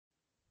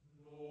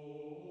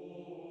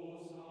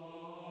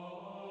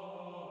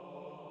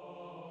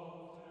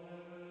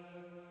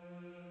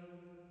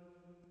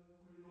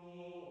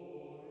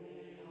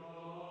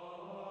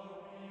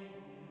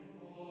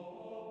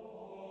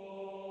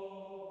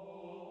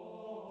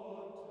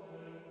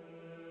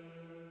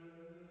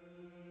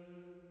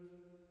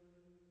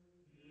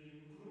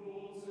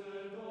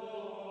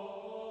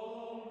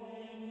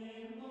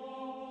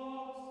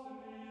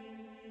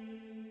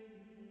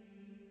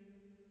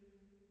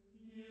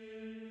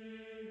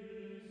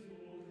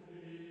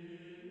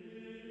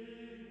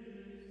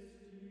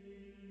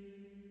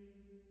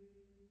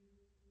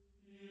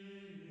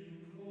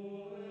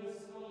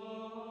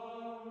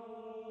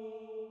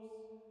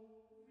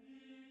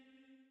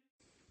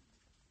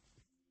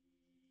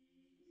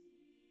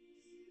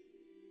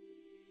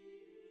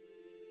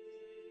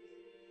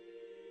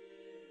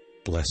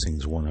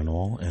Blessings one and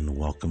all, and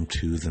welcome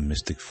to the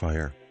Mystic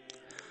Fire.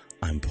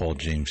 I'm Paul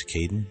James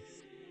Caden,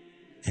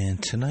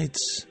 and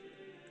tonight's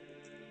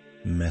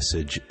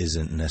message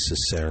isn't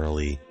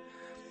necessarily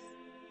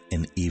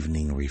an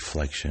evening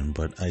reflection,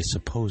 but I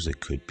suppose it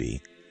could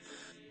be,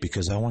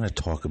 because I want to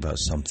talk about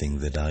something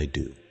that I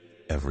do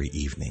every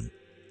evening.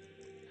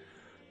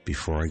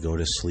 Before I go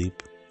to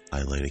sleep,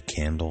 I light a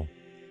candle,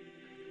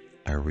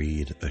 I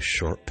read a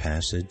short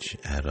passage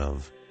out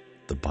of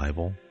the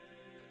Bible,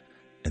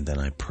 and then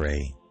I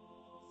pray.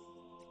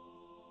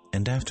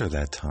 And after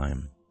that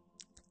time,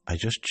 I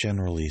just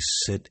generally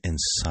sit in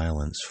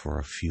silence for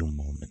a few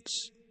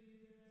moments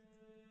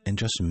and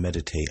just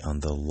meditate on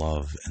the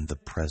love and the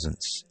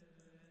presence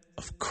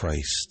of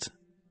Christ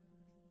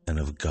and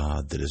of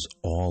God that is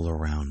all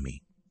around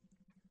me.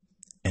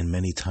 And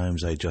many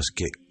times I just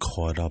get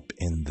caught up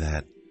in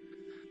that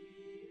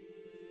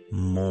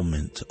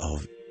moment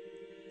of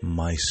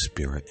my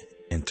spirit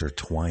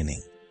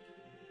intertwining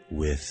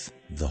with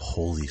the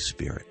Holy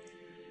Spirit.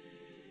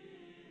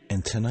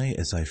 And tonight,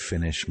 as I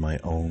finish my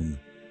own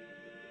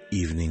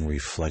evening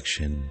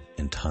reflection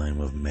and time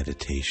of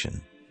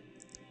meditation,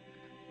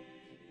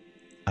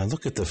 I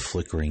look at the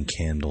flickering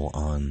candle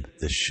on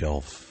the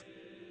shelf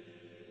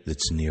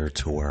that's near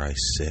to where I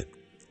sit,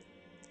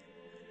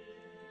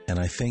 and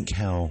I think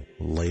how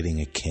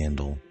lighting a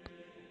candle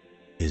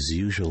is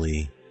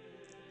usually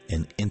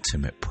an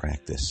intimate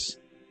practice.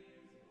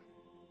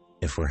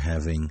 If we're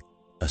having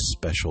a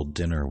special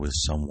dinner with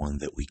someone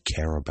that we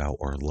care about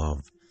or love,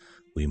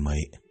 we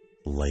might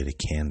light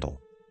a candle.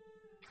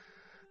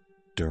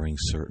 During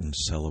certain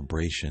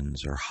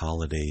celebrations or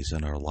holidays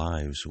in our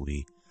lives,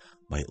 we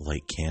might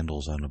light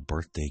candles on a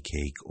birthday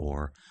cake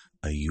or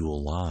a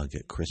Yule log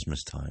at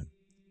Christmas time.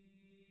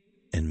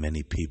 And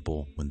many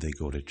people, when they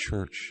go to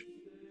church,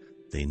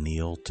 they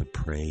kneel to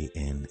pray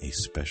in a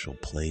special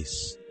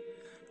place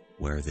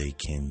where they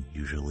can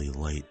usually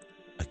light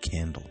a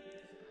candle.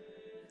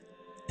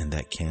 And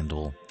that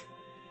candle,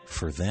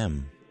 for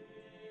them,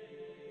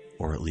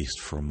 or at least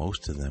for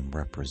most of them,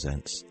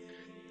 represents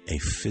a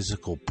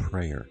physical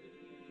prayer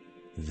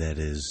that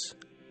is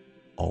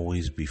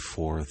always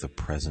before the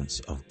presence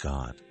of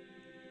God.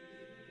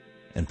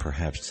 And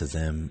perhaps to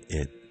them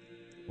it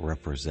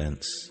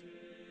represents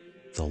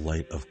the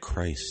light of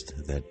Christ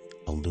that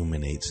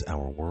illuminates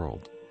our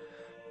world,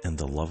 and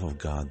the love of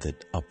God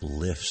that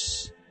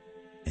uplifts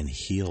and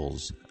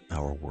heals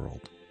our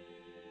world.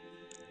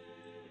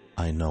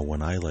 I know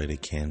when I light a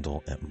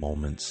candle at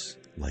moments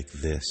like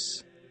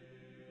this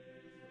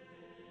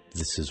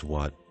is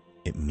what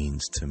it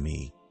means to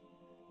me,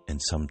 and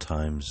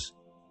sometimes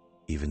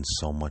even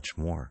so much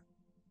more.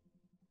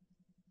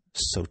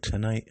 So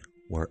tonight,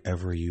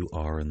 wherever you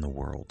are in the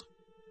world,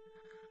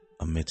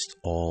 amidst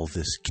all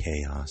this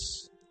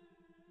chaos,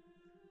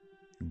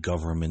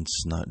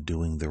 governments not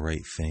doing the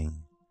right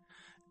thing,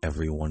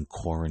 everyone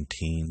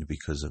quarantined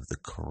because of the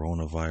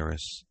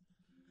coronavirus,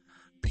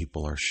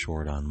 people are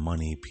short on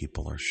money,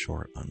 people are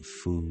short on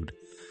food,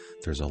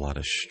 there's a lot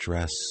of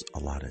stress, a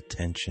lot of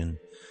tension,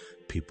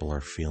 people are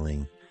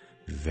feeling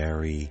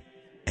very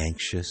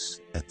anxious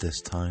at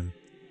this time.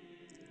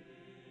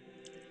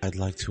 I'd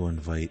like to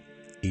invite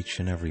each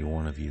and every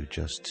one of you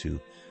just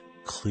to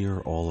clear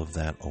all of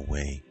that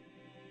away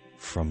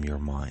from your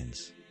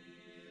minds.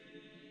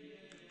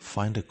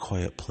 Find a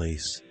quiet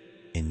place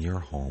in your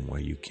home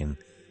where you can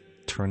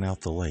turn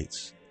out the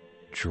lights,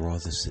 draw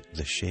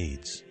the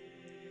shades,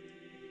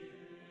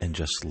 and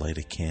just light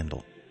a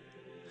candle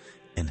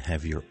and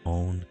have your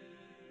own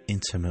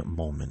intimate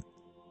moment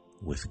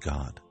with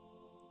God.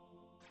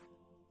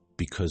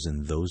 Because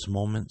in those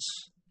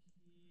moments,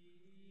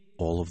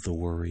 all of the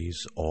worries,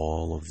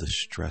 all of the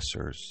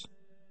stressors,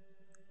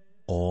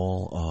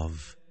 all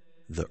of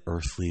the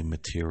earthly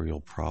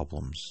material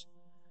problems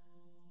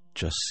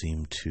just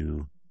seem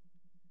to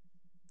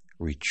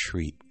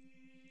retreat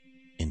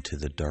into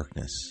the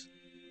darkness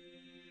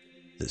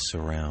that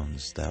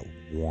surrounds that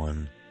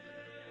one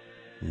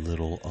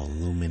little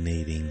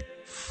illuminating,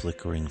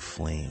 flickering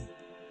flame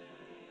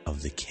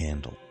of the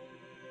candle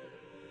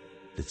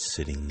that's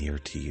sitting near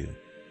to you.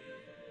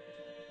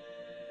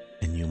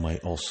 And you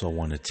might also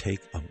want to take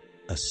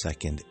a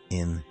second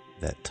in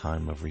that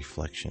time of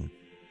reflection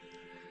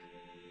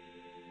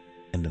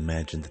and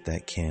imagine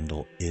that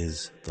candle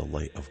is the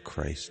light of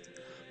Christ,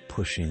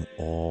 pushing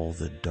all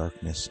the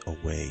darkness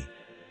away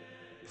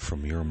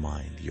from your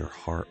mind, your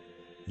heart,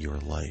 your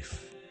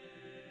life.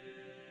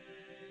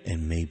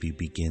 And maybe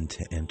begin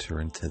to enter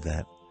into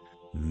that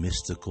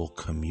mystical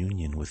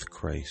communion with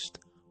Christ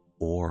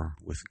or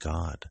with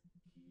God.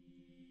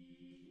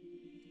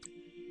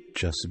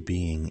 Just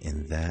being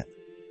in that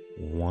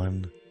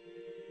one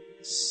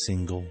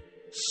single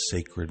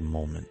sacred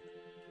moment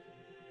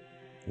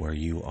where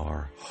you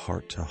are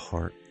heart to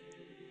heart,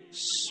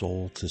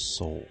 soul to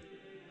soul,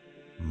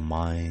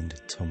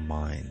 mind to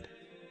mind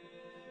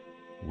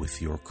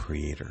with your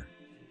Creator.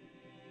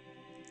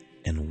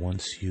 And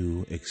once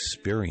you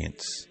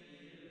experience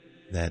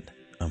that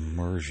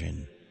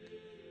immersion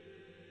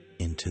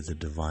into the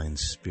divine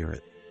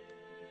spirit,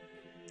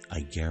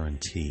 I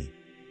guarantee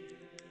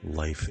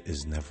life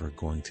is never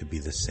going to be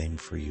the same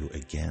for you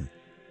again.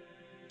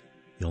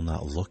 You'll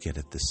not look at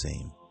it the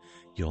same.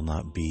 You'll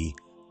not be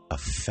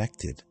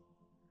affected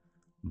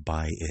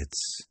by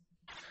its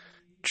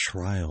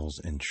trials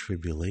and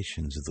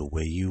tribulations the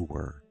way you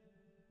were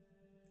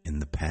in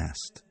the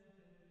past.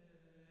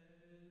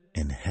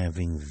 And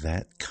having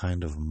that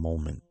kind of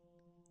moment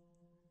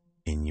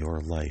in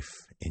your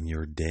life, in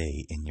your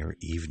day, in your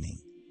evening,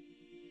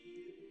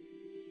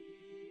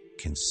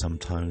 can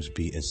sometimes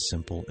be as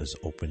simple as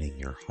opening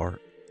your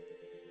heart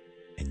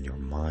and your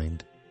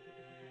mind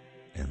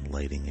and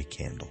lighting a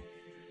candle.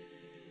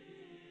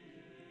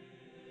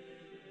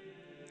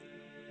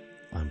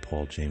 I'm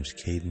Paul James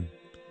Caden.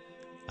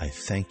 I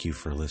thank you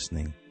for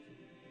listening.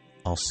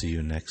 I'll see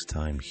you next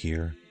time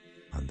here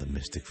on The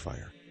Mystic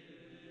Fire.